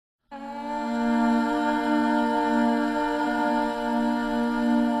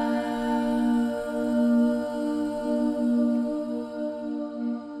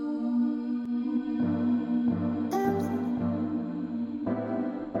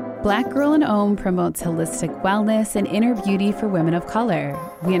Black Girl in Om promotes holistic wellness and inner beauty for women of color.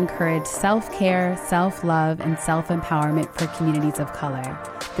 We encourage self-care, self-love, and self-empowerment for communities of color.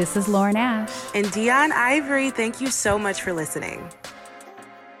 This is Lauren Ash. And Dion Ivory, thank you so much for listening.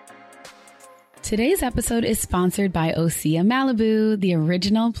 Today's episode is sponsored by Osea Malibu, the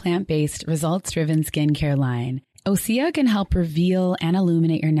original plant-based, results-driven skincare line. Osea can help reveal and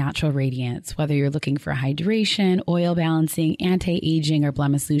illuminate your natural radiance. Whether you're looking for hydration, oil balancing, anti-aging, or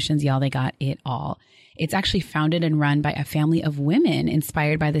blemish solutions, y'all, they got it all. It's actually founded and run by a family of women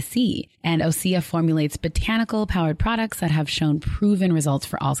inspired by the sea. And Osea formulates botanical powered products that have shown proven results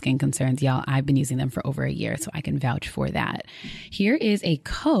for all skin concerns. Y'all, I've been using them for over a year, so I can vouch for that. Here is a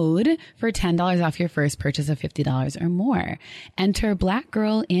code for $10 off your first purchase of $50 or more. Enter Black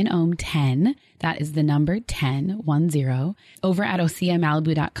Girl in Om 10. That is the number 10, over at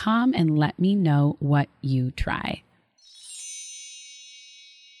OseaMalibu.com, and let me know what you try.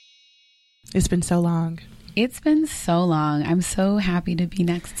 It's been so long. It's been so long. I'm so happy to be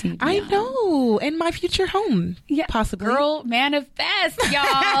next to you. I know. And my future home. Yeah. Possibly. Girl, manifest,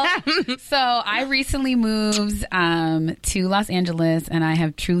 y'all. So I recently moved to Los Angeles, and I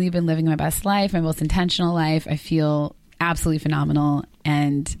have truly been living my best life, my most intentional life. I feel absolutely phenomenal.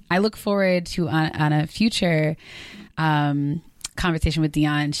 And I look forward to on a future conversation with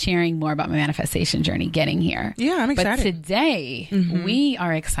Dion, sharing more about my manifestation journey getting here. Yeah, I'm excited. But today we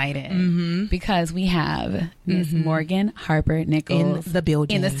are excited because we have Miss Morgan Harper Nichols in the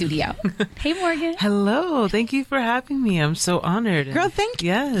building, in the studio. Hey, Morgan. Hello. Thank you for having me. I'm so honored. Girl, thank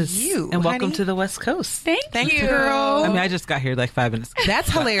yes. you. And welcome honey. To the West Coast. Thank you, girl. I mean, I just got here like 5 minutes ago.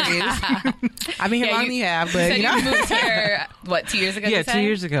 That's hilarious. I've been here longer than you have, but you moved here, what, 2 years ago? Yeah, 2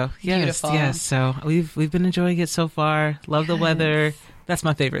 years ago. Yes, beautiful. Yes. So we've been enjoying it so far. Love the weather. That's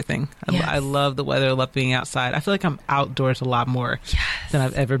my favorite thing. I love the weather. I love being outside. I feel like I'm outdoors a lot more than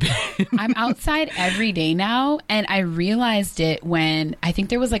I've ever been. I'm outside every day now, and I realized it when I think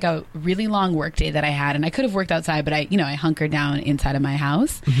there was like a really long work day that I had, and I could have worked outside, but I hunkered down inside of my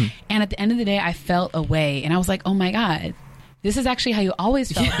house. And at the end of the day, I felt away, and I was like, oh my God, this is actually how you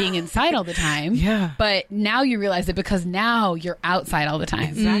always felt being inside all the time. Yeah. But now you realize it because now you're outside all the time.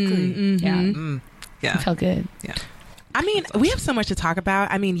 Exactly. Yeah. It felt good. Yeah. I mean, we have so much to talk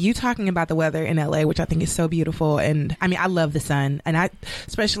about. I mean, you talking about the weather in LA, which I think is so beautiful. And I mean, I love the sun. And I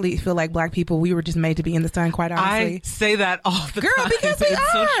especially feel like Black people, we were just made to be in the sun, quite honestly. I say that all the time. Girl, because we it's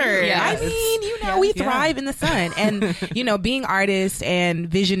are. So true. Yeah, I mean, we thrive in the sun. And, being artists and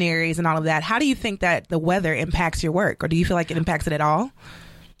visionaries and all of that, how do you think that the weather impacts your work? Or do you feel like it impacts it at all?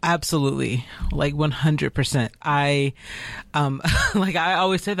 Absolutely. Like 100%. I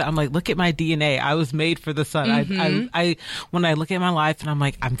always say that. I'm like, look at my DNA. I was made for the sun. I when I look at my life and I'm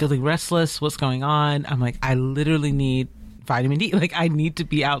like, I'm feeling restless. What's going on? I'm like, I literally need vitamin D. Like, I need to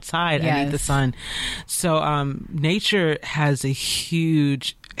be outside. Yes. I need the sun. So, nature has a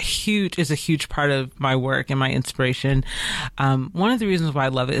huge part of my work and my inspiration. One of the reasons why I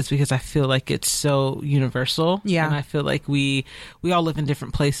love it is because I feel like it's so universal. Yeah. And I feel like we all live in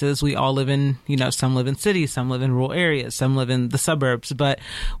different places. We all live in, some live in cities, some live in rural areas, some live in the suburbs, but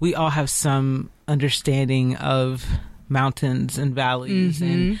we all have some understanding of mountains and valleys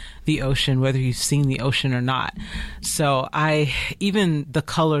and the ocean, whether you've seen the ocean or not. So even the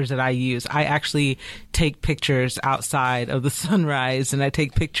colors that I use, I actually take pictures outside of the sunrise, and I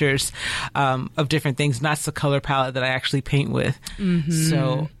take pictures of different things. And that's the color palette that I actually paint with.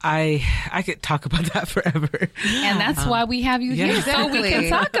 So I could talk about that forever. And that's why we have you here, so we can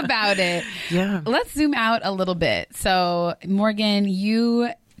talk about it. Yeah. Let's zoom out a little bit. So, Morgan, you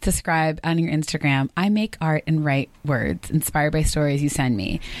describe on your Instagram, I make art and write words inspired by stories you send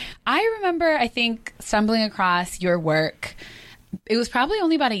me. I remember, I think, stumbling across your work. It was probably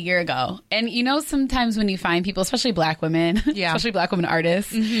only about a year ago. And sometimes when you find people, especially Black women, especially Black women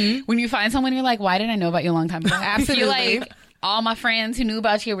artists, when you find someone, you're like, why didn't I know about you a long time ago? Absolutely. You're like, all my friends who knew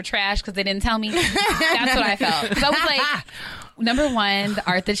about you were trash because they didn't tell me. That's what I felt. Because I was like, number one, the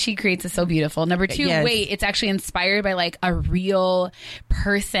art that she creates is so beautiful. Number two, it's actually inspired by like a real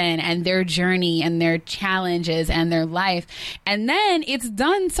person and their journey and their challenges and their life. And then it's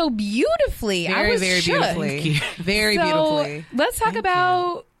done so beautifully. Very, I was very shook. beautifully. Very So, beautifully. Let's talk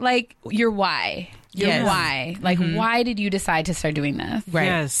about like your why. Yes. Why? Like, why did you decide to start doing this? Right.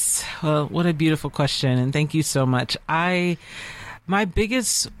 Yes. Well, what a beautiful question. And thank you so much. My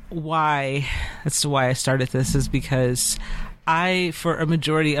biggest why, that's why I started this, is because for a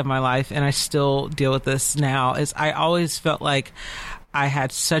majority of my life, and I still deal with this now, is I always felt like I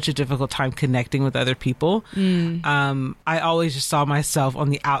had such a difficult time connecting with other people. I always just saw myself on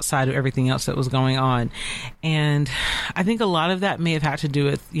the outside of everything else that was going on. And I think a lot of that may have had to do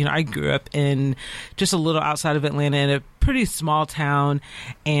with, I grew up in just a little outside of Atlanta in a pretty small town,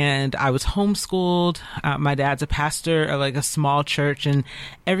 and I was homeschooled. My dad's a pastor of like a small church, and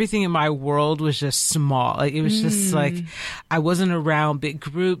everything in my world was just small. Like it was just like I wasn't around big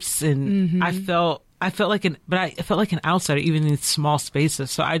groups, and I felt like an outsider even in small spaces.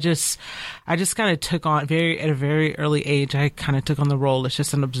 So I just kind of took on at a very early age. I kind of took on the role as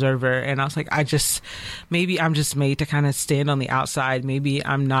just an observer, and I was like, maybe I'm just made to kind of stand on the outside. Maybe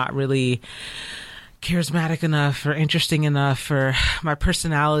I'm not really charismatic enough or interesting enough for my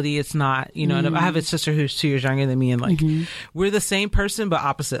personality. It's not, and I have a sister who's 2 years younger than me, and like we're the same person but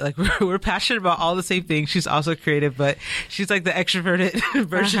opposite. Like we're passionate about all the same things. She's also creative, but she's like the extroverted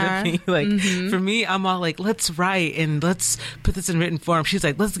version of me. Like for me, I'm all like, let's write and let's put this in written form. She's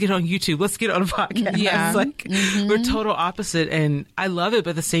like, let's get on YouTube, let's get on a podcast. Yeah. Like we're total opposite, and I love it,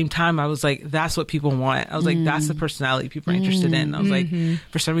 but at the same time I was like, that's what people want. I was like, that's the personality people are interested in. I was like,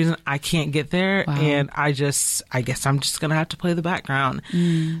 for some reason I can't get there. Wow. And I guess I'm just going to have to play the background.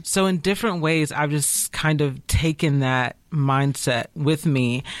 So in different ways, I've just kind of taken that mindset with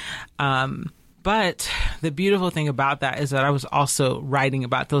me. But the beautiful thing about that is that I was also writing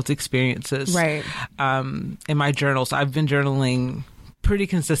about those experiences. Right. In my journals. I've been journaling pretty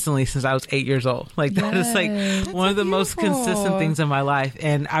consistently since I was 8 years old. Like that is like one of the most consistent things in my life.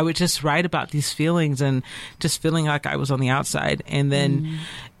 And I would just write about these feelings and just feeling like I was on the outside. And then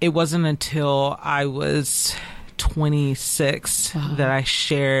it wasn't until I was 26 that I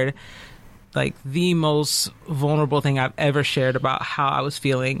shared like the most vulnerable thing I've ever shared about how I was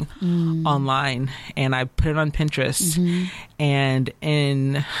feeling online. And I put it on Pinterest, and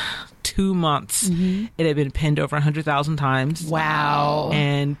in 2 months, it had been pinned over 100,000 times. Wow.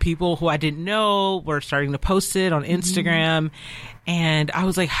 And people who I didn't know were starting to post it on Instagram. And I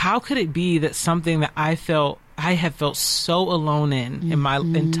was like, how could it be that something that I have felt so alone in my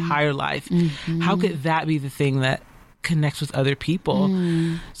entire life, how could that be the thing that connects with other people?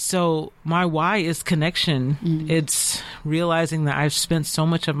 So my why is connection. It's realizing that I've spent so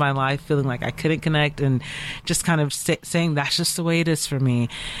much of my life feeling like I couldn't connect, and just kind of saying that's just the way it is for me.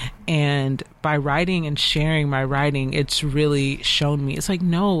 And by writing and sharing my writing, it's really shown me, it's like,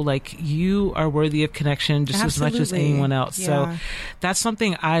 no, like you are worthy of connection just as much as anyone else. So that's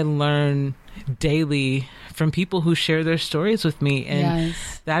something I learn daily from people who share their stories with me, and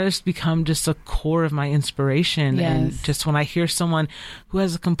that has become just a core of my inspiration. And just when I hear someone who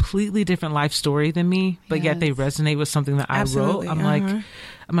has a completely different life story than me, but yet they resonate with something that I wrote, I'm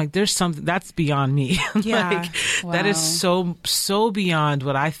like, there's something that's beyond me. Like that is so beyond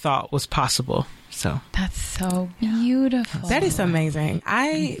what I thought was possible. So that's so beautiful. That is amazing.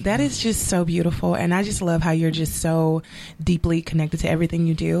 That is just so beautiful. And I just love how you're just so deeply connected to everything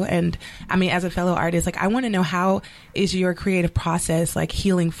you do. And I mean, as a fellow artist, like I want to know, how is your creative process like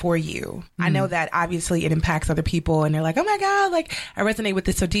healing for you? I know that obviously it impacts other people and they're like, oh my God, like I resonate with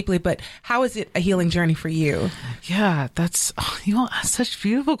this so deeply, but how is it a healing journey for you? Yeah, you all ask such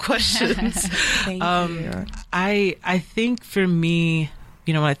beautiful questions. Thank you. I think for me,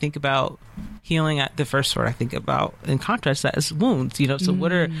 when I think about healing, the first word I think about in contrast that is wounds. So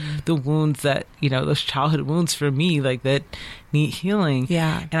what are the wounds that, those childhood wounds for me, like that need healing?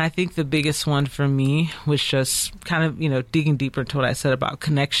 Yeah. And I think the biggest one for me was just kind of, digging deeper into what I said about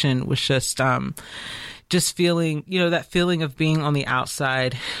connection, was just feeling, that feeling of being on the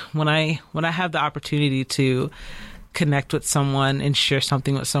outside. When I have the opportunity to connect with someone and share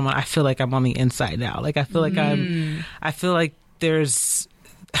something with someone, I feel like I'm on the inside now. Like I feel like there's,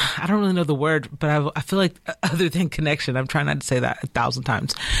 I don't really know the word, but I feel like other than connection, I'm trying not to say that 1,000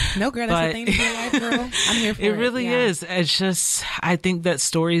 times. No, girl, that's the thing to be like, girl. I'm here for it. It really is. It's just, I think that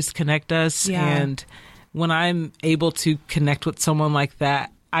stories connect us. Yeah. And when I'm able to connect with someone like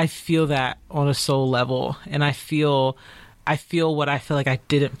that, I feel that on a soul level. And I feel what I feel like I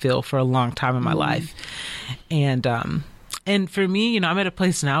didn't feel for a long time in my life. And for me, I'm at a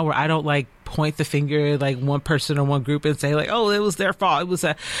place now where I don't like point the finger like one person or one group and say like, oh, it was their fault. It was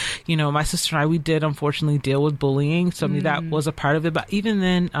my sister and I, we did unfortunately deal with bullying. So I mean, that was a part of it. But even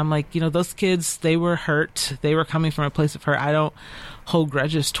then, I'm like, those kids, they were hurt. They were coming from a place of hurt. I don't hold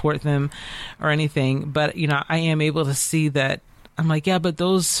grudges toward them or anything. But, I am able to see that. I'm like, yeah, but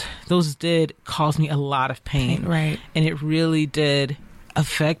those did cause me a lot of pain. Right. And it really did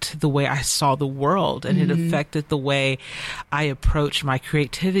affect the way I saw the world, and it affected the way I approached my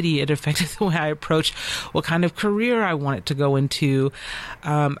creativity. It affected the way I approached what kind of career I wanted to go into.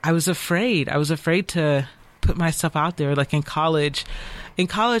 I was afraid to put myself out there. Like in college,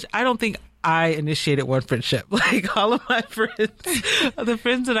 I don't think I initiated one friendship. Like all of my friends, the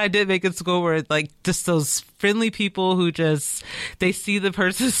friends that I did make in school were like just those friendly people who just, they see the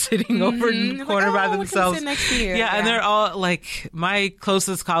person sitting over in the corner by themselves. Sit next to you. Yeah, and they're all like my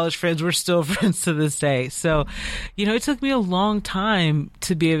closest college friends. We're still friends to this day. So, it took me a long time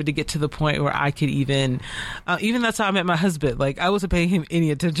to be able to get to the point where I could even that's how I met my husband. Like I wasn't paying him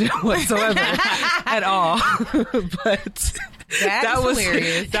any attention whatsoever at all. But that was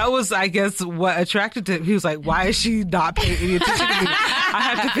hilarious. That was, I guess, what attracted to him. He was like, why is she not paying any attention to me? I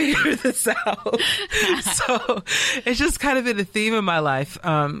have to figure this out. So it's just kind of been a theme in my life.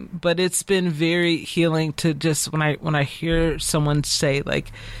 But it's been very healing to just when I hear someone say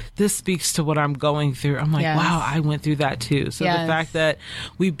like, this speaks to what I'm going through. I'm like, wow, I went through that too. So the fact that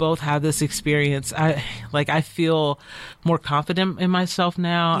we both have this experience, I feel more confident in myself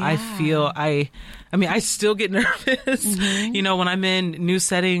now. Yeah. I feel I still get nervous, when I'm in new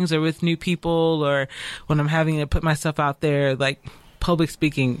settings or with new people or when I'm having to put myself out there, like public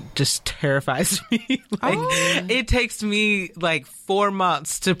speaking just terrifies me. It takes me like 4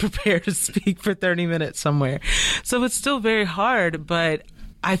 months to prepare to speak for 30 minutes somewhere. So it's still very hard, but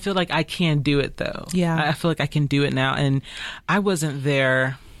I feel like I can do it though. Yeah. I feel like I can do it now. And I wasn't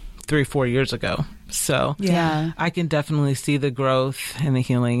there 3 or 4 years ago. So I can definitely see the growth and the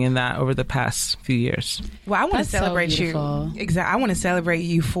healing in that over the past few years. Well, I want to celebrate you. Exactly. I want to celebrate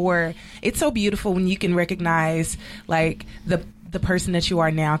you for, it's so beautiful when you can recognize like the person that you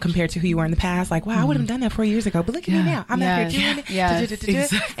are now compared to who you were in the past. Like, wow, I would have done that 4 years ago, but look at me now. I'm out here doing it.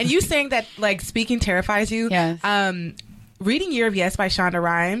 Exactly. And you saying that like speaking terrifies you. Yes. Reading Year of Yes by Shonda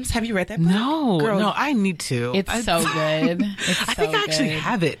Rhimes. Have you read that book? No, I need to. It's so good. I think I actually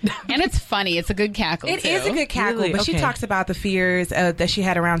have it. And it's funny. It's a good cackle, It is a good cackle, but she talks about the fears that she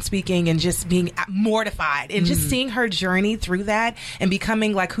had around speaking and just being mortified and just seeing her journey through that and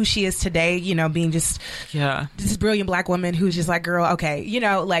becoming like who she is today, being just this brilliant Black woman who's just like, girl, okay,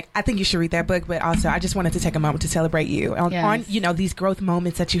 like I think you should read that book, but also I just wanted to take a moment to celebrate you on these growth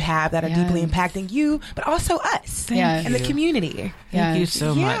moments that you have that are deeply impacting you, but also us and the community. Thank you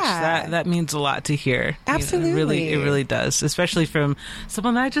so much. That means a lot to hear. Absolutely. It really does, especially from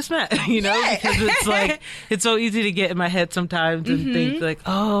someone that I just met, because it's like, it's so easy to get in my head sometimes and think like,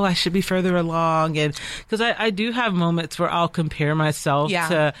 oh, I should be further along. And because I do have moments where I'll compare myself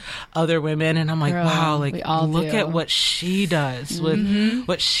to other women and I'm like, wow, like look at what she does with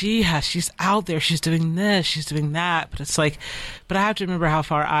what she has. She's out there. She's doing this. She's doing that. But it's like, but I have to remember how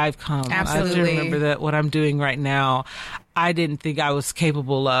far I've come. Absolutely. I have to remember that what I'm doing right now, I didn't think I was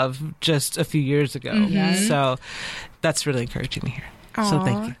capable of just a few years ago. So that's really encouraging to hear. Aww, so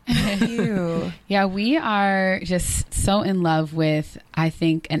thank you. Thank you. Yeah, we are just so in love with, I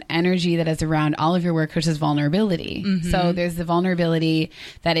think, an energy that is around all of your work, which is vulnerability. So there's the vulnerability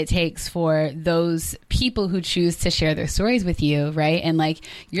that it takes for those people who choose to share their stories with you, right? And like,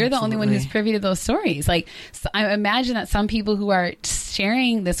 you're the only one who's privy to those stories. Like, so I imagine that some people who are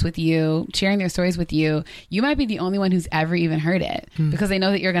sharing this with you, sharing their stories with you, you might be the only one who's ever even heard it because they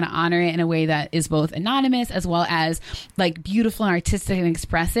know that you're going to honor it in a way that is both anonymous as well as like beautiful and artistic and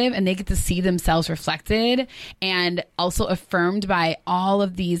expressive, and they get to see themselves reflected and also affirmed by all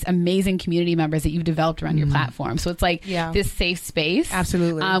of these amazing community members that you've developed around your platform. So it's like this safe space.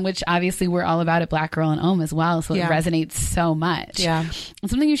 Absolutely. Which obviously we're all about at Black Girl in Ohm as well. So it resonates so much. Yeah.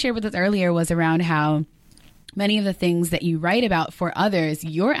 And something you shared with us earlier was around how many of the things that you write about for others,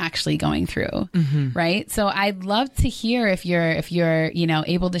 you're actually going through, right? So I'd love to hear if you're,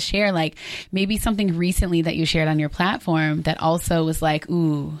 able to share like maybe something recently that you shared on your platform that also was like,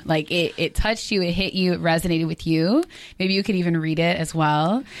 ooh, like it touched you, it hit you, it resonated with you. Maybe you could even read it as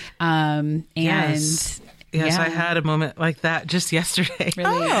well. Yes, I had a moment like that just yesterday.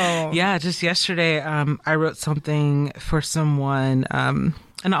 Really? Oh. Yeah, just yesterday. I wrote something for someone, and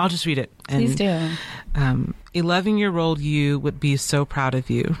I'll just read it. Please do. 11-year-old you would be so proud of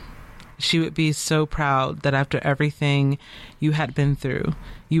you. She would be so proud that after everything you had been through,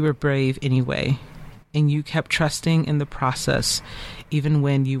 you were brave anyway, and you kept trusting in the process, even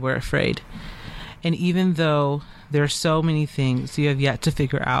when you were afraid. And even though there are so many things you have yet to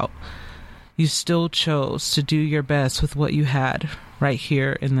figure out, you still chose to do your best with what you had right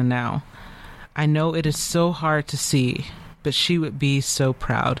here in the now. I know it is so hard to see, but she would be so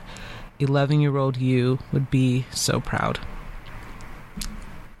proud. 11-year-old you would be so proud.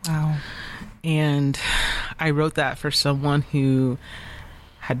 Wow. And I wrote that for someone who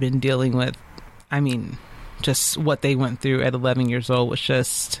had been dealing with, just what they went through at 11 years old was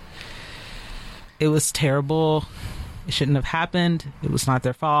just, it was terrible. It shouldn't have happened. It was not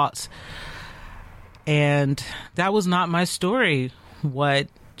their fault. And that was not my story, what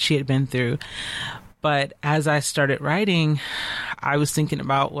she had been through. But as I started writing, I was thinking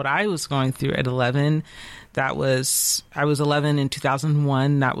about what I was going through at 11. I was 11 in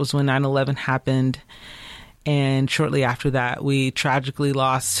 2001. That was when 9/11 happened. And shortly after that, we tragically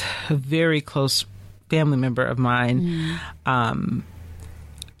lost a very close family member of mine. And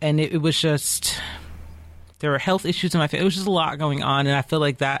it was just, there were health issues in my family. It was just a lot going on. And I feel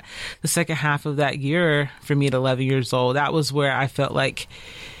like that the second half of that year for me at 11 years old, that was where I felt like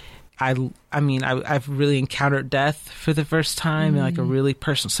I've really encountered death for the first time, and like a really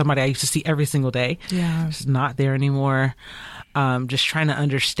personal, somebody I used to see every single day. Yeah. Just not there anymore. Just trying to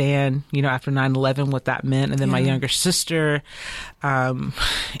understand, after 9/11, what that meant. And then my younger sister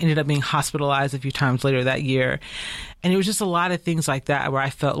ended up being hospitalized a few times later that year. And it was just a lot of things like that where I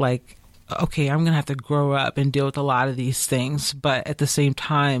felt like, okay, I'm going to have to grow up and deal with a lot of these things. But at the same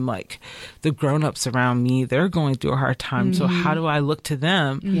time, like the grown-ups around me, they're going through a hard time. So how do I look to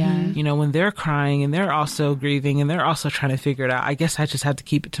them, when they're crying and they're also grieving and they're also trying to figure it out? I guess I just have to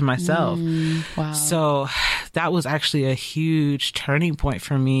keep it to myself. Wow. So that was actually a huge turning point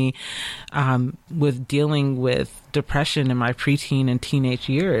for me with dealing with depression in my preteen and teenage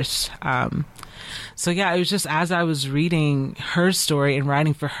years. So yeah, it was just as I was reading her story and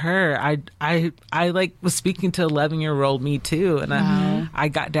writing for her, I like was speaking to 11-year-old me too, and I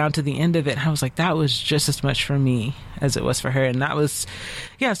got down to the end of it, and I was like, that was just as much for me as it was for her, and that was,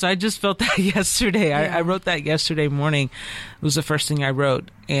 So I just felt that yesterday. I wrote that yesterday morning. It was the first thing I wrote,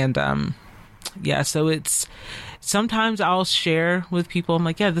 and so it's. Sometimes I'll share with people. I'm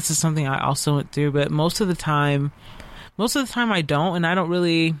like, this is something I also went through, but most of the time I don't, and I don't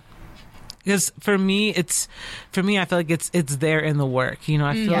really. Because for me, I feel like it's there in the work.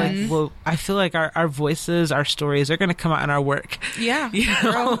 I feel like our voices, our stories are going to come out in our work. Yeah.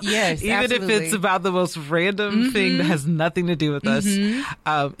 Girl, yes, even absolutely. if it's about the most random thing that has nothing to do with us.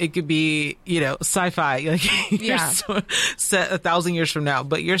 It could be, sci-fi, like set 1,000 years from now,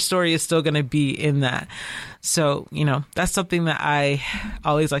 but your story is still going to be in that. So, that's something that I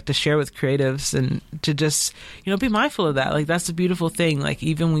always like to share with creatives, and to just, be mindful of that. Like, that's the beautiful thing. Like,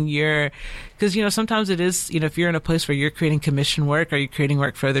 even when because, sometimes it is, if you're in a place where you're creating commission work or you're creating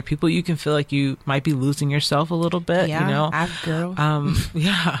work for other people, you can feel like you might be losing yourself a little bit, girl.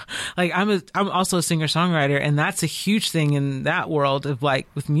 Like I'm also a singer-songwriter, and that's a huge thing in that world of like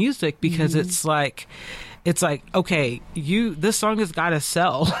with music, because it's like, okay, this song has got to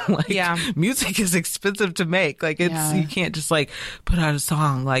sell. Music is expensive to make. Like you can't just like put out a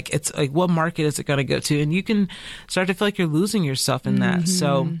song. Like it's like, what market is it going to go to? And you can start to feel like you're losing yourself in that.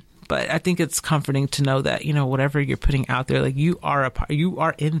 So, but I think it's comforting to know that, whatever you're putting out there, like you are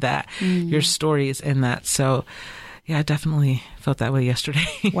in that. Your story is in that. So yeah, I definitely felt that way yesterday.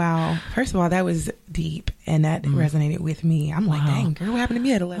 Wow. First of all, that was deep, and that resonated with me. I'm like, dang, girl, what happened to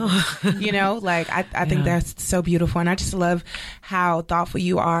me at 11? I think that's so beautiful. And I just love how thoughtful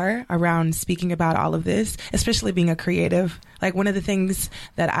you are around speaking about all of this, especially being a creative. Like, one of the things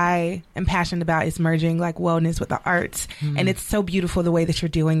that I am passionate about is merging like wellness with the arts. And it's so beautiful the way that you're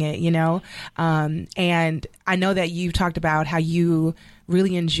doing it, and I know that you talked about how you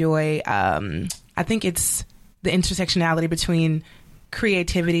really enjoy, I think it's the intersectionality between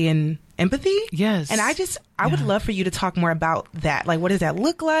creativity and empathy. Yes. And I would love for you to talk more about that. Like, what does that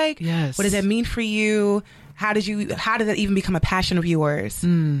look like? Yes. What does that mean for you? How did that even become a passion of yours?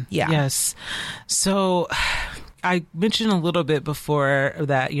 Yes. So I mentioned a little bit before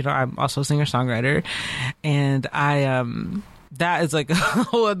that, I'm also a singer-songwriter, and that is like a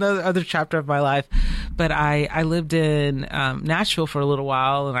whole other chapter of my life. But I lived in Nashville for a little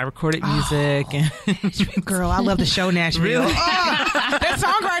while, and I recorded music. And girl, I love the show Nashville. Really? The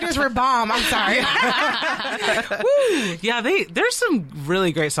songwriters were bomb. I'm sorry. Yeah, there's some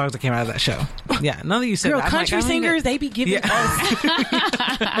really great songs that came out of that show. Yeah, now that you said that, country singers, they be giving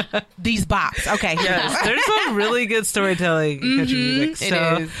us these bops. Okay. Yes, there's some really good storytelling in country music.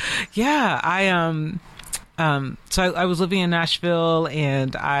 So, it is. Yeah, so I was living in Nashville,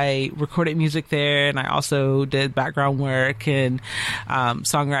 and I recorded music there, and I also did background work and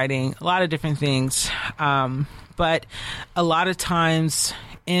songwriting, a lot of different things. But a lot of times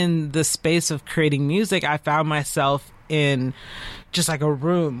in the space of creating music, I found myself in just like a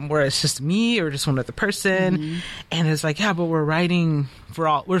room where it's just me or just one other person. And it's like, but we're writing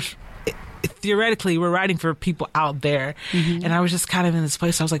theoretically we're writing for people out there. And I was just kind of in this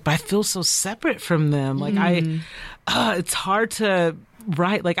place. I was like, but I feel so separate from them. Like it's hard to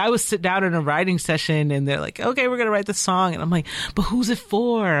write, like I would sit down in a writing session and they're like, okay, we're going to write the song. And I'm like, but who's it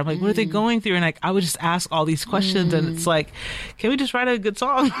for? I'm like, what are they going through? And like, I would just ask all these questions and it's like, can we just write a good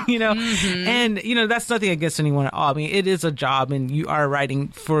song? And, that's nothing against anyone at all. I mean, it is a job and you are writing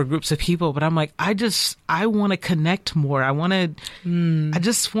for groups of people, but I'm like, I want to connect more. I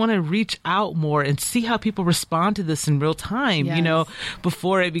just want to reach out more and see how people respond to this in real time,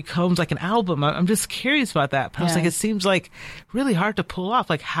 before it becomes like an album. I'm just curious about that. But I was like, it seems like really hard to pull off.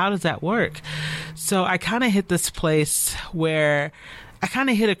 Like, how does that work? So I kind of hit this place where I kind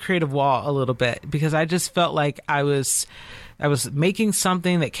of hit a creative wall a little bit because I just felt like I was making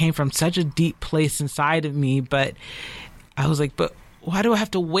something that came from such a deep place inside of me, but I was like, but why do I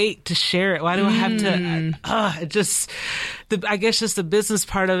have to wait to share it? Why do I have to? I guess just the business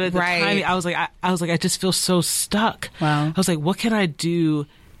part of it. The timing, I was like, I just feel so stuck. Wow. I was like, what can I do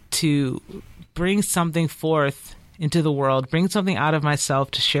to bring something forth into the world, bring something out of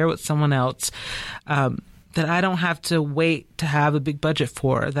myself to share with someone else, that I don't have to wait to have a big budget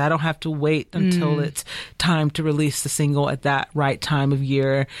for, that I don't have to wait until it's time to release the single at that right time of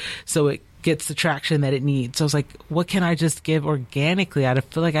year so it gets the traction that it needs. So I was like, what can I just give organically? I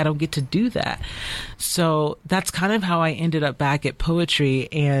feel like I don't get to do that. So that's kind of how I ended up back at poetry.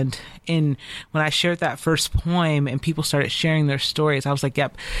 And when I shared that first poem and people started sharing their stories, I was like,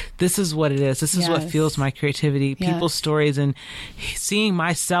 yep, this is what it is. This is what fuels my creativity, people's stories, and seeing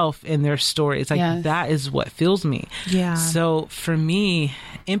myself in their stories. Like that is what fuels me. Yeah. So for me,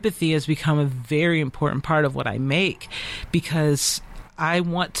 empathy has become a very important part of what I make, because I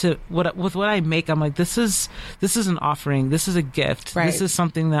want to, with what I make, I'm like, this is an offering. This is a gift. Right. This is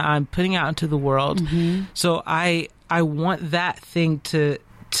something that I'm putting out into the world. Mm-hmm. So I want that thing to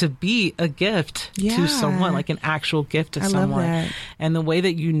be a gift to someone, like an actual gift to someone. Love that. And the way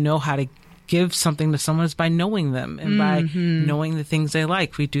that you know how to give something to someone is by knowing them and by knowing the things they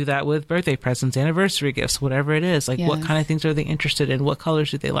like. We do that with birthday presents, anniversary gifts, whatever it is. Like, what kind of things are they interested in? What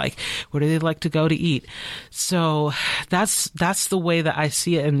colors do they like? Where do they like to go to eat? So that's the way that I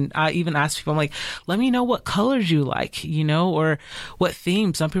see it. And I even ask people, I'm like, let me know what colors you like, or what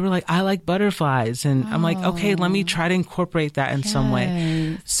themes. Some people are like, I like butterflies. And I'm like, okay, let me try to incorporate that in some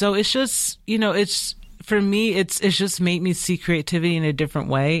way. So it's just, for me, it's just made me see creativity in a different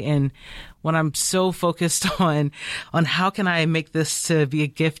way. And when I'm so focused on how can I make this to be a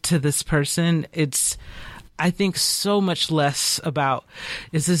gift to this person, it's, I think, so much less about,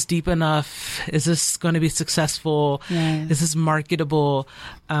 is this deep enough? Is this going to be successful? Is this marketable?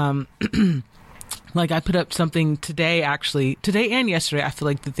 Like I put up something today and yesterday. I feel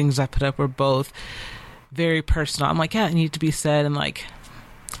like the things I put up were both very personal. I'm like, it needs to be said. And like,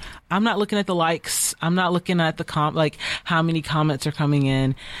 I'm not looking at the likes. I'm not looking at the how many comments are coming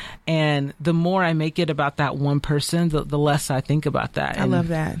in. And the more I make it about that one person, the less I think about that. I love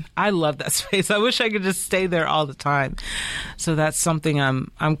that. I love that space. I wish I could just stay there all the time. So that's something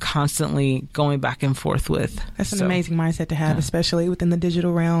I'm constantly going back and forth with. That's an amazing mindset to have, especially within the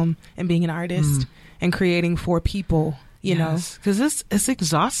digital realm and being an artist and creating for people, you know. Because it's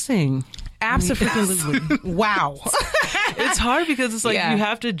exhausting. Absolutely. Wow. It's hard because it's like you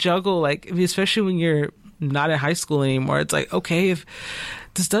have to juggle, like, especially when you're not in high school anymore. It's like, okay, if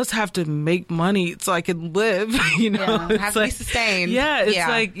this does have to make money so I can live, it's have to be sustained. It's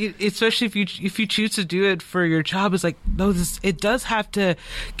like, especially if you choose to do it for your job, it's like, no, it does have to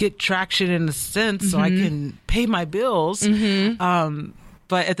get traction in a sense so I can pay my bills.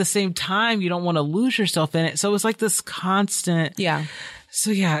 But at the same time, you don't want to lose yourself in it. So it's like this constant.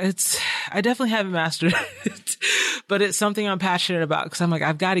 So I definitely haven't mastered it, but it's something I'm passionate about because I'm like,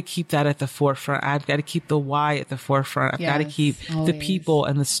 I've got to keep that at the forefront. I've got to keep the why at the forefront. I've got to keep the people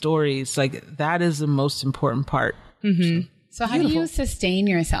and the stories. Like that is the most important part. So how do you sustain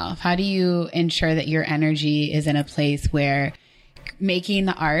yourself? How do you ensure that your energy is in a place where making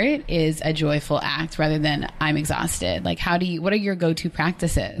the art is a joyful act rather than I'm exhausted? Like what are your go-to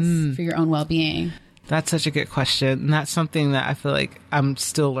practices for your own well-being? That's such a good question. And that's something that I feel like I'm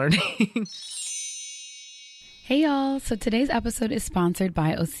still learning. Hey y'all, so today's episode is sponsored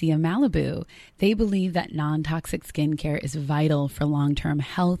by Osea Malibu. They believe that non-toxic skincare is vital for long-term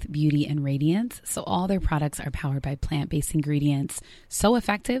health, beauty, and radiance. So all their products are powered by plant-based ingredients, so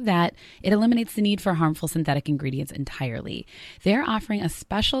effective that it eliminates the need for harmful synthetic ingredients entirely. They're offering a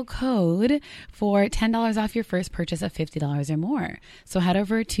special code for $10 off your first purchase of $50 or more. So head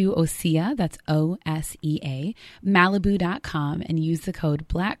over to Osea, that's OSEA, Malibu.com and use the code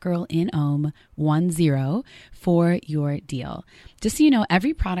BlackGirlInOhm10 for your deal. Just so you know,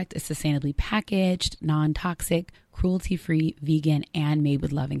 every product is sustainably packaged, non-toxic, cruelty-free, vegan, and made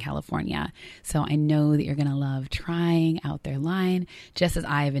with love in California. So I know that you're going to love trying out their line, just as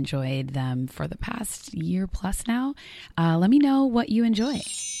I have enjoyed them for the past year plus now. Let me know what you enjoy.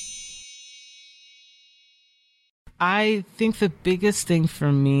 I think the biggest thing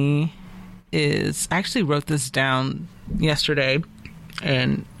for me is, I actually wrote this down yesterday,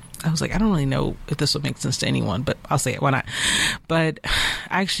 and I was like, I don't really know if this would make sense to anyone, but I'll say it. Why not? But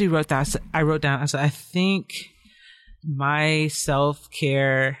I actually wrote that. I wrote down, I said, I think my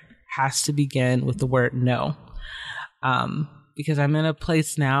self-care has to begin with the word no. Because I'm in a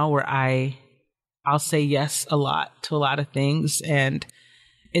place now where I'll say yes a lot to a lot of things, and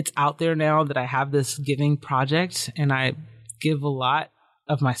it's out there now that I have this giving project, and I give a lot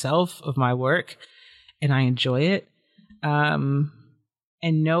of myself, of my work, and I enjoy it.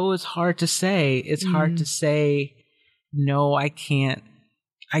 And no is hard to say. It's hard to say, no, I can't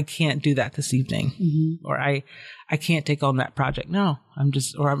do that this evening, or I can't take on that project. No, I'm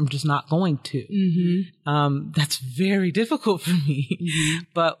just not going to. That's very difficult for me.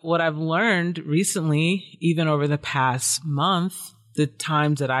 But what I've learned recently, even over the past month, the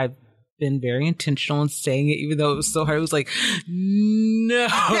times that I've been very intentional in saying it, even though it was so hard, it was like, no.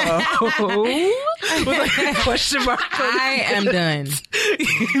 With like a question mark. I am done.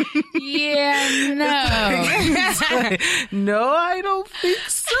 Yeah, no. No, I don't think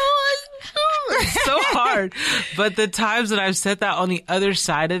so. It's so hard. But the times that I've said that, on the other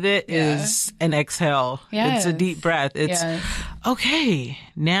side of it is an exhale. Yes. It's a deep breath. It's okay.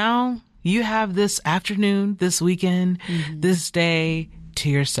 Now you have this afternoon, this weekend, this day to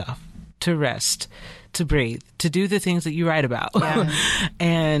yourself, to rest, to breathe, to do the things that you write about.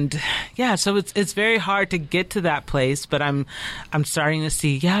 And so it's very hard to get to that place, but I'm starting to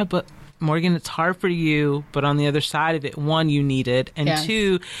see, but Morgan, it's hard for you, but on the other side of it, one, you need it, and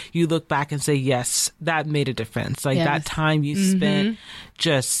two, you look back and say, yes, that made a difference. Like that time you spent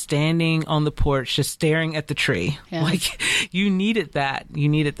just standing on the porch, just staring at the tree. Like you needed that.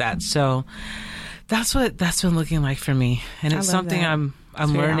 So that's been looking like for me. And it's something I'm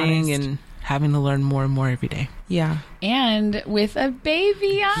learning and having to learn more and more every day. Yeah. And with a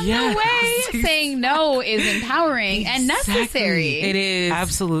baby on the way, saying no is empowering and necessary. It is.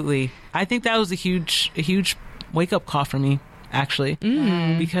 Absolutely. I think that was a huge wake up call for me, actually,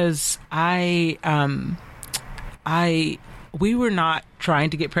 because we were not trying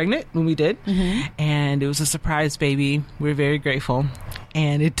to get pregnant when we did, and it was a surprise baby. We were very grateful,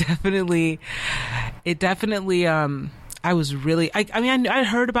 and it definitely I was really, I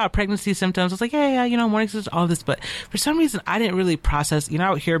heard about pregnancy symptoms. I was like, morning sickness, all this. But for some reason, I didn't really process, I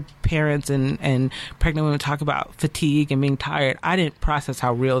would hear parents and pregnant women talk about fatigue and being tired. I didn't process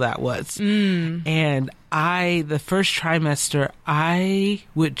how real that was. And the first trimester, I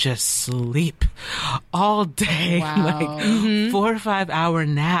would just sleep all day, like 4 or 5 hour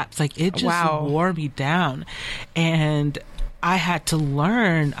naps. Like it just wore me down. And I had to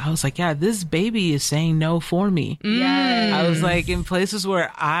learn. I was like, this baby is saying no for me. Yes. I was like, in places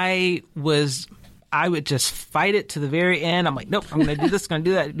where I would just fight it to the very end. I'm like, nope, I'm going to do this, going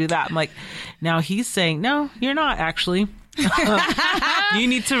to do that. I'm like, now he's saying, no, you're not actually. You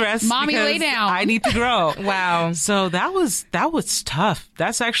need to rest. Mommy, lay down. I need to grow. Wow. So that was tough.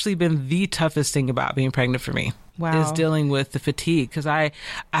 That's actually been the toughest thing about being pregnant for me. Wow. Is dealing with the fatigue, because I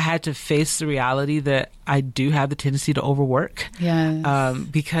had to face the reality that I do have the tendency to overwork. Yes.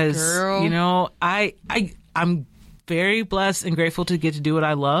 Because Girl. I'm very blessed and grateful to get to do what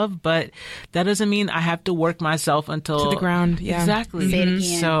I love, but that doesn't mean I have to work myself until to the ground. Yeah. Exactly. Say it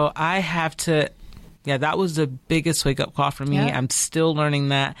again. So I have to. Yeah, that was the biggest wake up call for me. Yep. I'm still learning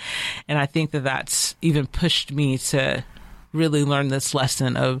that, and I think that that's even pushed me to really learn this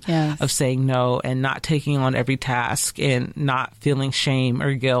lesson of saying no and not taking on every task and not feeling shame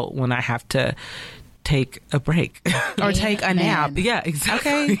or guilt when I have to take a break or take a nap. Yeah,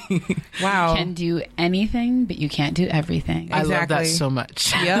 exactly. Okay. Wow. You can do anything, but you can't do everything. I love that so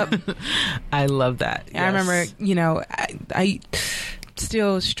much. Yep. I love that. I remember, I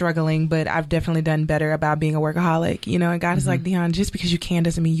still struggling, but I've definitely done better about being a workaholic, and God is like, Dion, just because you can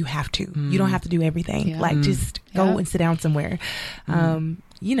doesn't mean you have to. You don't have to do everything. Like just go and sit down somewhere.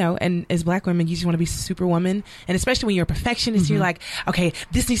 And as Black women, you just want to be superwoman. And especially when you're a perfectionist, you're like, okay,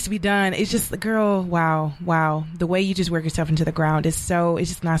 this needs to be done. It's just, girl, wow. The way you just work yourself into the ground it's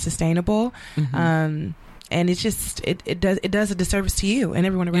just not sustainable. And it's just, it does a disservice to you and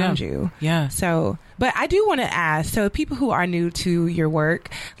everyone around you. Yeah. So, but I do want to ask, so people who are new to your work,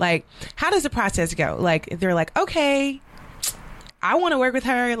 like, how does the process go? Like, they're like, okay, I want to work with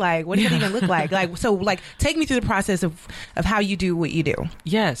her. Like, what does it even look like? Like, so like, take me through the process of how you do what you do.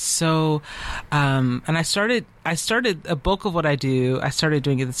 Yes. So, and I started a bulk of what I do. I started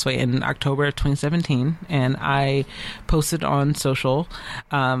doing it this way in October of 2017, and I posted on social.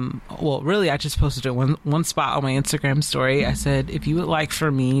 Well, really, I just posted it one spot on my Instagram story. I said, if you would like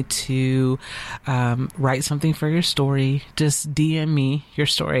for me to write something for your story, just DM me your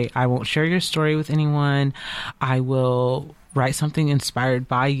story. I won't share your story with anyone. I will write something inspired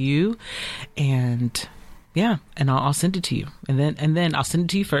by you, and I'll send it to you, and then I'll send it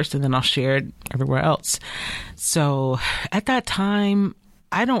to you first, and then I'll share it everywhere else. So at that time,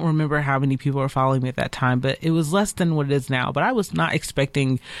 I don't remember how many people were following me at that time, but it was less than what it is now. But I was not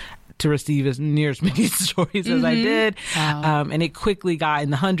expecting to receive as many stories as I did. Wow. And it quickly got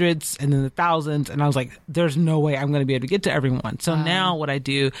in the hundreds and then the thousands. And I was like, there's no way I'm going to be able to get to everyone. So now what I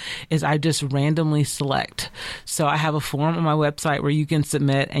do is I just randomly select. So I have a form on my website where you can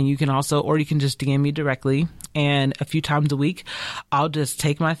submit, and you can also, or you can just DM me directly. And a few times a week, I'll just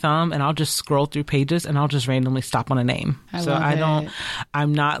take my thumb and I'll just scroll through pages, and I'll just randomly stop on a name.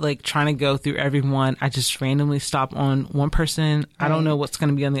 I'm not like trying to go through everyone. I just randomly stop on one person. Right. I don't know what's going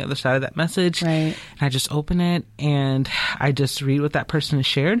to be on the other side of that message. Right. And I just open it and I just read what that person has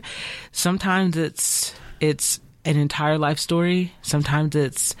shared. Sometimes it's an entire life story. Sometimes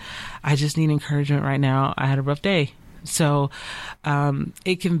it's, I just need encouragement right now. I had a rough day. So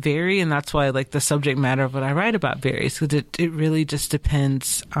it can vary, and that's why like the subject matter of what I write about varies, because it really just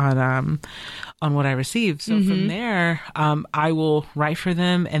depends on what I receive. So from there, I will write for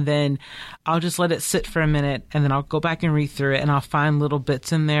them, and then I'll just let it sit for a minute, and then I'll go back and read through it, and I'll find little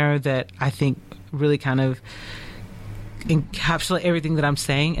bits in there that I think really kind of encapsulate everything that I'm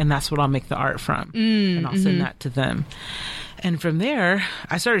saying, and that's what I'll make the art from, and I'll send that to them. And from there,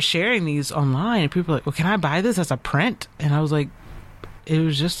 I started sharing these online, and people were like, well, can I buy this as a print? And I was like, it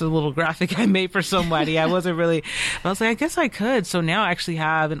was just a little graphic I made for somebody. I was like, I guess I could. So now I actually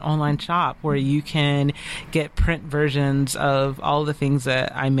have an online shop where you can get print versions of all the things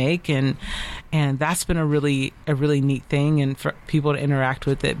that I make. And that's been a really neat thing, and for people to interact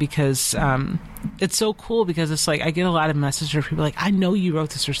with it, because it's so cool, because it's like I get a lot of messages from people like, I know you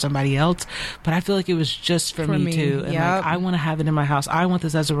wrote this for somebody else, but I feel like it was just for me too. And like, I want to have it in my house. I want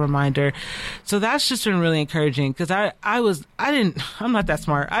this as a reminder. So that's just been really encouraging, because I'm not that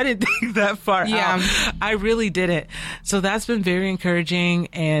smart. I didn't think that far out. I really didn't. So that's been very encouraging.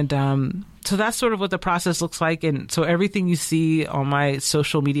 And so that's sort of what the process looks like. And so everything you see on my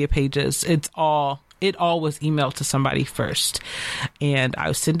social media pages, it all was emailed to somebody first, and I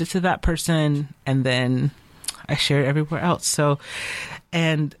would send it to that person, and then I share it everywhere else. So,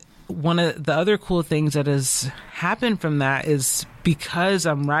 and one of the other cool things that has happened from that is, because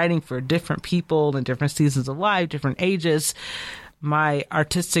I'm writing for different people in different seasons of life, different ages, my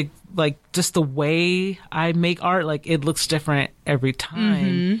artistic, like just the way I make art, like it looks different every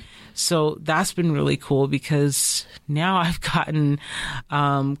time. So that's been really cool, because now I've gotten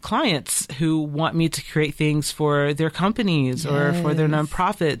clients who want me to create things for their companies or for their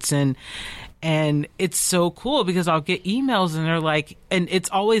nonprofits. And it's so cool, because I'll get emails and they're like, and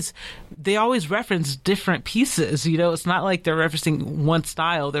they always reference different pieces, it's not like they're referencing one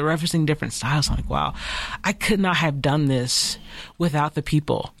style, they're referencing different styles. I'm like, wow, I could not have done this without the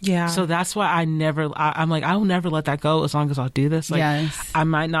people. Yeah. So that's why I'm like, I will never let that go as long as I'll do this. Like,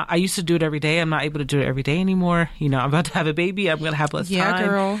 I used to do it every day. I'm not able to do it every day anymore. I'm about to have a baby. I'm going to have less time. Yeah,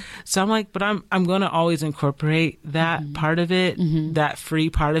 girl. So I'm like, but I'm going to always incorporate that part of it, that free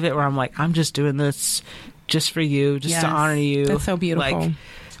part of it, where I'm like, I'm just doing this just for you, just to honor you. That's so beautiful. Like,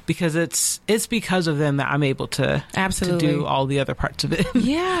 because it's because of them that I'm able to do all the other parts of it.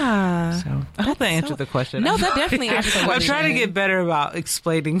 Yeah. So I hope that answered the question. No, that definitely answered the question. I'm trying to get better about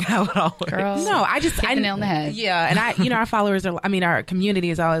explaining how it all works. Girl, no, I nail on the head. Yeah, and our followers our community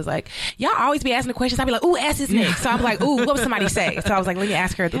is always like, y'all always be asking the questions. I'll be like, ooh, ask this next. So I'm like, ooh, what would somebody say? So I was like, let me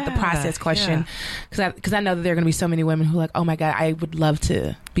ask her the process question, because I know that there are going to be so many women who are like, oh my God, I would love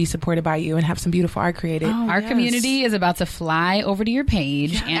to be supported by you and have some beautiful art created. Our community is about to fly over to your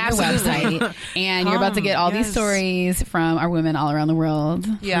page and your website, and you're about to get all these stories from our women all around the world.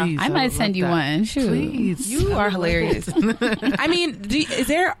 Yeah, please, I might send you one. Shoot, please, you are hilarious. I mean, is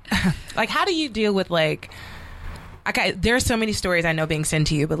there like, how do you deal with like, okay, there are so many stories I know being sent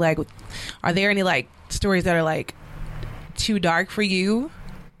to you, but like, are there any like stories that are like too dark for you?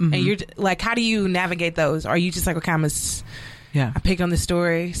 And you're like, how do you navigate those? Are you just like, okay, I picked on this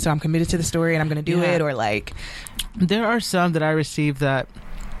story, so I'm committed to the story and I'm going to do it? Or like, there are some that I received that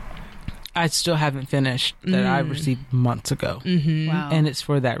I still haven't finished, that I received months ago. Wow. And it's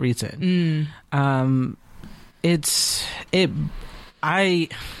for that reason.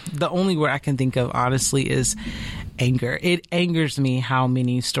 the only word I can think of, honestly, is anger. It angers me how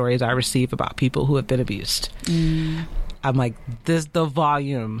many stories I receive about people who have been abused. I'm like, the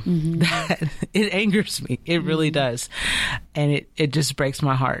volume that it angers me. It really does. And it just breaks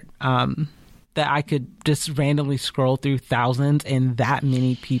my heart. That I could just randomly scroll through thousands and that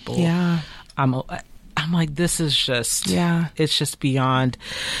many people. Yeah. I'm like, this is just, it's just beyond.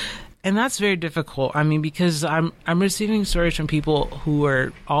 And that's very difficult. I mean, because I'm receiving stories from people who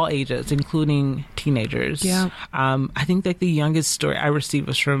are all ages, including teenagers. Yeah. I think like the youngest story I received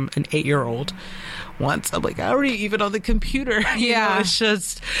was from an 8-year-old once. I'm like, how are you even on the computer? You know, it's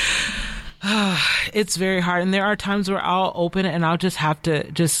just, it's very hard. And there are times where I'll open it and I'll just have to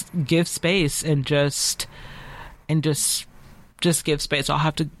just give space and just give space. I'll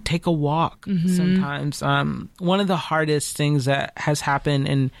have to take a walk sometimes. One of the hardest things that has happened,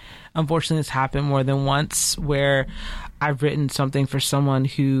 and unfortunately it's happened more than once, where I've written something for someone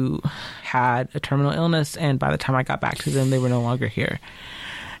who had a terminal illness, and by the time I got back to them, they were no longer here.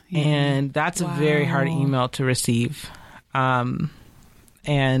 And that's a very hard email to receive. And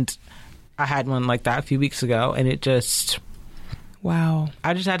I had one like that a few weeks ago, and it just... Wow.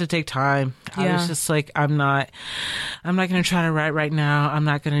 I just had to take time. I was just like, I'm not going to try to write right now. I'm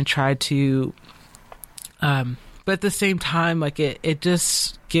not going to try to, but at the same time, like it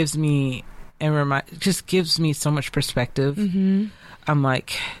just gives me gives me so much perspective. I'm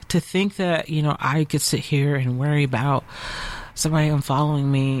like, to think that, you know, I could sit here and worry about somebody unfollowing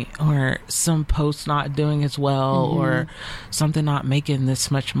me, or some post not doing as well, or something not making this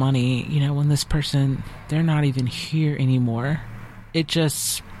much money, you know, when this person, they're not even here anymore. It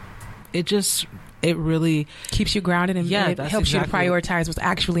really keeps you grounded, and it helps you to prioritize what's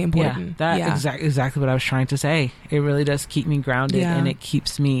actually important. Exactly what I was trying to say. It really does keep me grounded, and it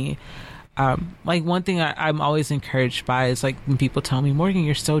keeps me, like, one thing I'm always encouraged by is like when people tell me, Morgan,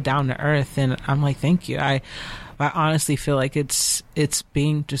 you're so down to earth, and I'm like, thank you. I honestly feel like it's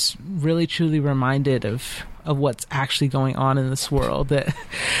being just really truly reminded of what's actually going on in this world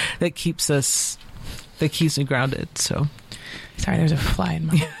that keeps me grounded. So. Sorry, there's a fly in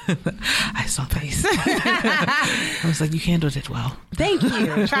my... I saw face. I was like, you handled it well. Thank you.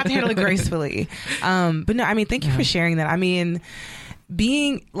 Tried to handle it gracefully. But no, I mean, thank you for sharing that. I mean,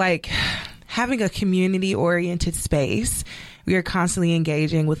 being like, having a community-oriented space, we are constantly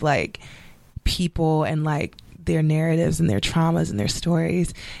engaging with like people and like their narratives and their traumas and their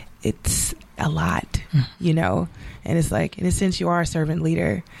stories. It's a lot, you know? And it's like, in a sense, you are a servant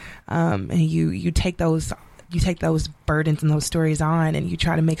leader. And you take those burdens and those stories on, and you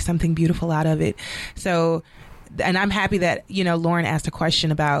try to make something beautiful out of it. So, and I'm happy that, you know, Lauren asked a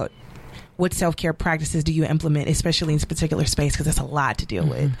question about what self-care practices do you implement, especially in this particular space, because that's a lot to deal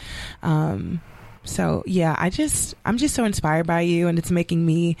with. So yeah, I'm just so inspired by you, and it's making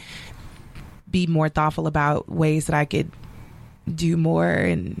me be more thoughtful about ways that I could do more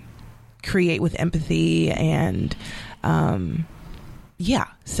and create with empathy. And,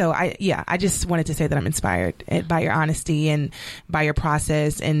 so I just wanted to say that I'm inspired by your honesty and by your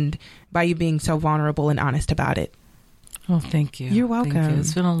process and by you being so vulnerable and honest about it. Well, thank you. You're welcome. Thank you.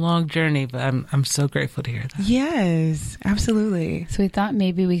 It's been a long journey, but I'm so grateful to hear that. Yes, absolutely. So we thought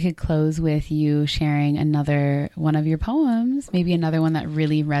maybe we could close with you sharing another one of your poems, maybe another one that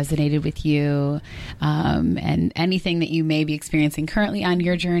really resonated with you, and anything that you may be experiencing currently on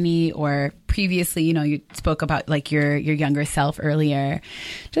your journey, or previously, you know, you spoke about like your younger self earlier.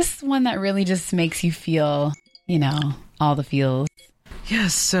 Just one that really just makes you feel, you know, all the feels.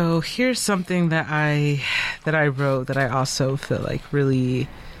 Yes, so here's something that I wrote that I also feel like really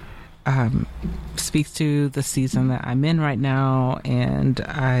speaks to the season that I'm in right now, and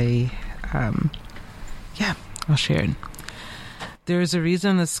I'll share it. There is a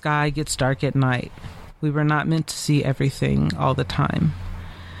reason the sky gets dark at night. We were not meant to see everything all the time.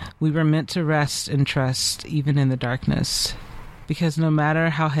 We were meant to rest and trust even in the darkness, because no matter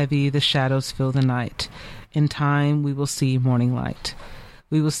how heavy the shadows fill the night, in time we will see morning light.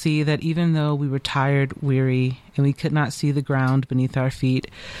 We will see that even though we were tired, weary, and we could not see the ground beneath our feet,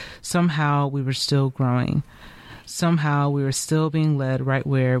 somehow we were still growing. Somehow we were still being led right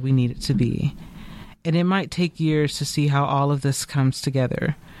where we needed to be. And it might take years to see how all of this comes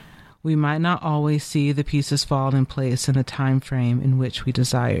together. We might not always see the pieces fall in place in the time frame in which we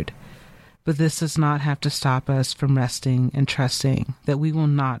desired. But this does not have to stop us from resting and trusting that we will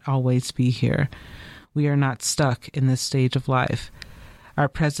not always be here. We are not stuck in this stage of life. Our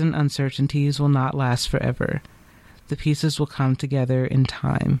present uncertainties will not last forever. The pieces will come together in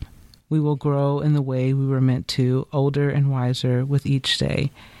time. We will grow in the way we were meant to, older and wiser with each day.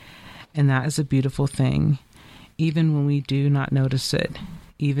 And that is a beautiful thing. even when we do not notice it,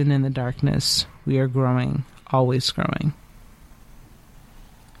 even in the darkness, we are growing, always growing.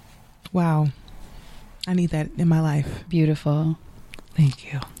 Wow. I need that in my life. Beautiful.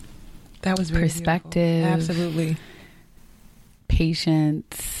 Thank you. That was very perspective. Beautiful. Absolutely.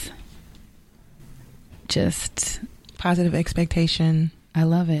 Patience. Just positive expectation. I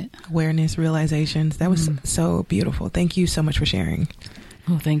love it. Awareness, realizations. That was so beautiful. Thank you so much for sharing.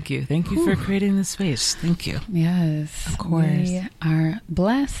 Oh, thank you. Thank you for creating this space. Thank you. Yes. Of course. We are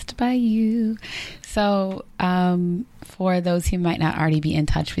blessed by you. So, for those who might not already be in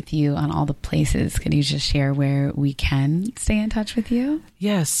touch with you on all the places, could you just share where we can stay in touch with you?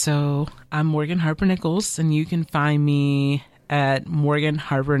 Yes. So I'm Morgan Harper Nichols, and you can find me at Morgan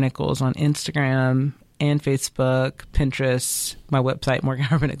Harper Nichols on Instagram and Facebook, Pinterest, my website,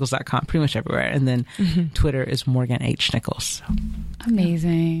 morganharpernichols.com, pretty much everywhere. And then Twitter is Morgan H. Nichols. So.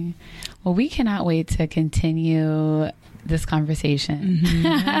 Amazing. Well, we cannot wait to continue this conversation.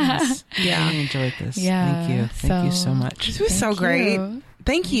 Yes. Yeah. I enjoyed this. Yeah. Thank you. Thank you so much. This was so great.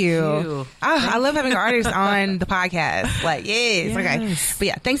 Thank you. Oh, I love having artists on the podcast. Like, yes. Okay. But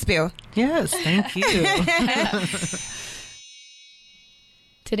yeah, thanks, Bill. Yes. Thank you.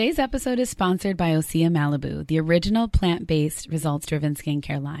 Today's episode is sponsored by Osea Malibu, the original plant-based, results-driven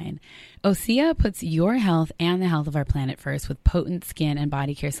skincare line. Osea puts your health and the health of our planet first with potent skin and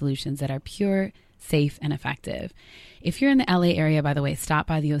body care solutions that are pure, safe, and effective. If you're in the LA area, by the way, stop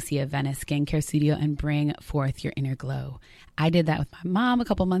by the Osea Venice Skincare Studio and bring forth your inner glow. I did that with my mom a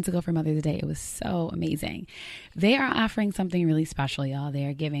couple months ago for Mother's Day. It was so amazing. They are offering something really special, y'all. They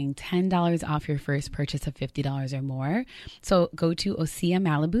are giving $10 off your first purchase of $50 or more. So go to Osea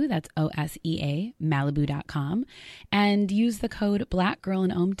Malibu, that's OSEA, Malibu.com, and use the code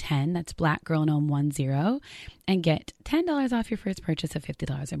BlackGirlInOhm10, that's BlackGirlInOhm10, and get $10 off your first purchase of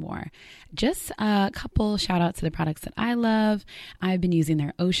 $50 or more. Just a couple shout outs to the products that I love. I've been using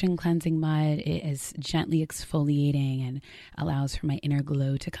their Ocean Cleansing Mud. It is gently exfoliating and allows for my inner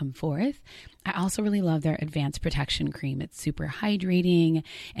glow to come forth. I also really love their Advanced Protection Cream. It's super hydrating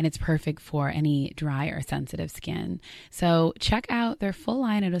and it's perfect for any dry or sensitive skin. So check out their full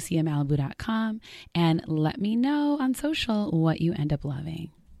line at OseaMalibu.com and let me know on social what you end up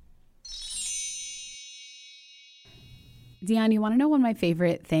loving. Dion, you want to know one of my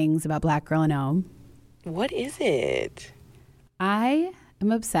favorite things about Black Girl in Ohm? What is it? I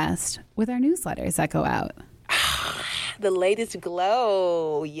am obsessed with our newsletters that go out. The latest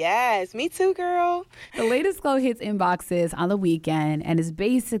glow. Yes, me too, girl. The latest glow hits inboxes on the weekend and is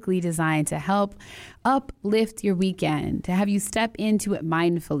basically designed to help uplift your weekend, to have you step into it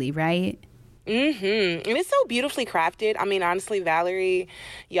mindfully, right? And it's so beautifully crafted. I mean, honestly, Valerie,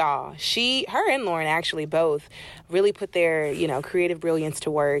 y'all, her and Lauren actually both really put their, creative brilliance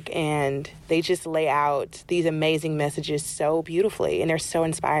to work, and they just lay out these amazing messages so beautifully, and they're so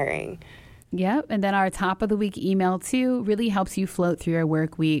inspiring. Yep. And then our top of the week email too really helps you float through your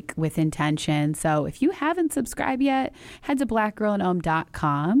work week with intention. So if you haven't subscribed yet, head to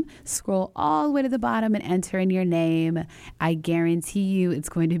blackgirlinohm.com, scroll all the way to the bottom and enter in your name. I guarantee you it's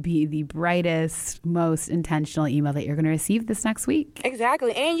going to be the brightest, most intentional email that you're going to receive this next week.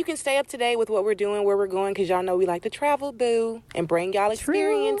 Exactly. And you can stay up to date with what we're doing, where we're going, because y'all know we like to travel, boo, and bring y'all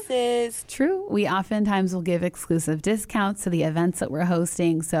experiences. True. We oftentimes will give exclusive discounts to the events that we're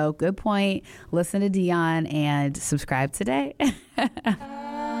hosting. So good point. Listen to Dion and subscribe today.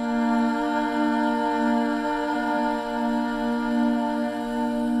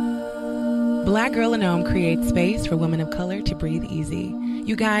 Black Girl in Ohm creates space for women of color to breathe easy.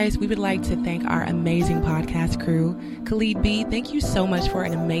 You guys, we would like to thank our amazing podcast crew. Khalid B, thank you so much for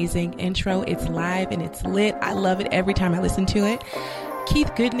an amazing intro. It's live and it's lit. I love it every time I listen to it.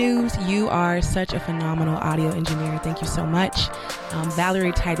 Keith Good News, you are such a phenomenal audio engineer. Thank you so much.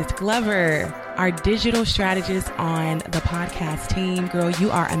 Valerie Titus Glover, our digital strategist on the podcast team. Girl,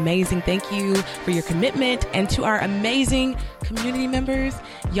 you are amazing. Thank you for your commitment. And to our amazing community members,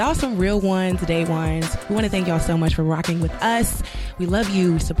 y'all some real ones, day ones. We want to thank y'all so much for rocking with us. We love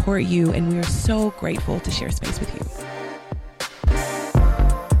you, we support you, and we are so grateful to share space with you.